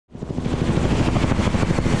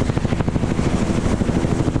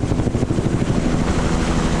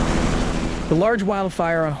The large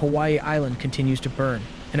wildfire on Hawaii Island continues to burn,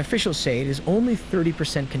 and officials say it is only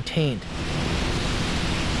 30% contained.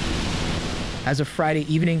 As of Friday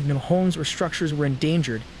evening, no homes or structures were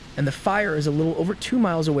endangered, and the fire is a little over 2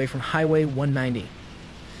 miles away from Highway 190.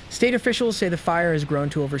 State officials say the fire has grown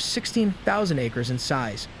to over 16,000 acres in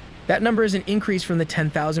size. That number is an increase from the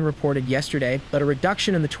 10,000 reported yesterday, but a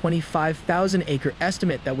reduction in the 25,000 acre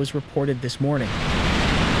estimate that was reported this morning.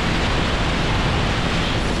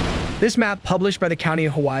 This map published by the County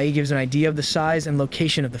of Hawaii gives an idea of the size and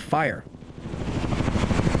location of the fire.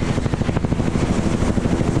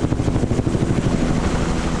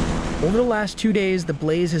 Over the last 2 days, the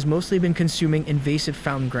blaze has mostly been consuming invasive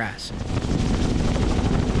fountain grass.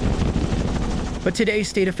 But today,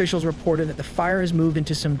 state officials reported that the fire has moved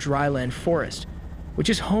into some dryland forest, which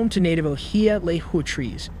is home to native ohia lehu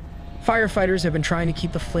trees. Firefighters have been trying to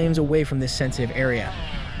keep the flames away from this sensitive area.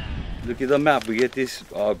 Look at the map. We get this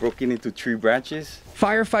broken into 3 branches.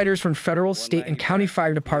 Firefighters from federal, state, and county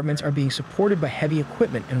fire departments are being supported by heavy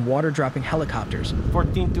equipment and water-dropping helicopters.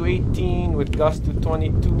 14 to 18 with gusts to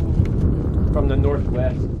 22 from the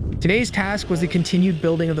northwest. Today's task was the continued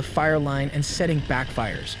building of the fire line and setting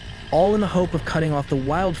backfires, all in the hope of cutting off the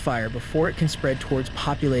wildfire before it can spread towards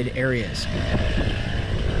populated areas.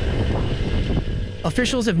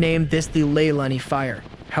 Officials have named this the Leilani fire.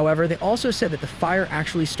 However, they also said that the fire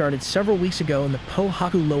actually started several weeks ago in the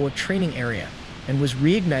Pohakuloa training area and was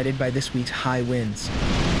reignited by this week's high winds.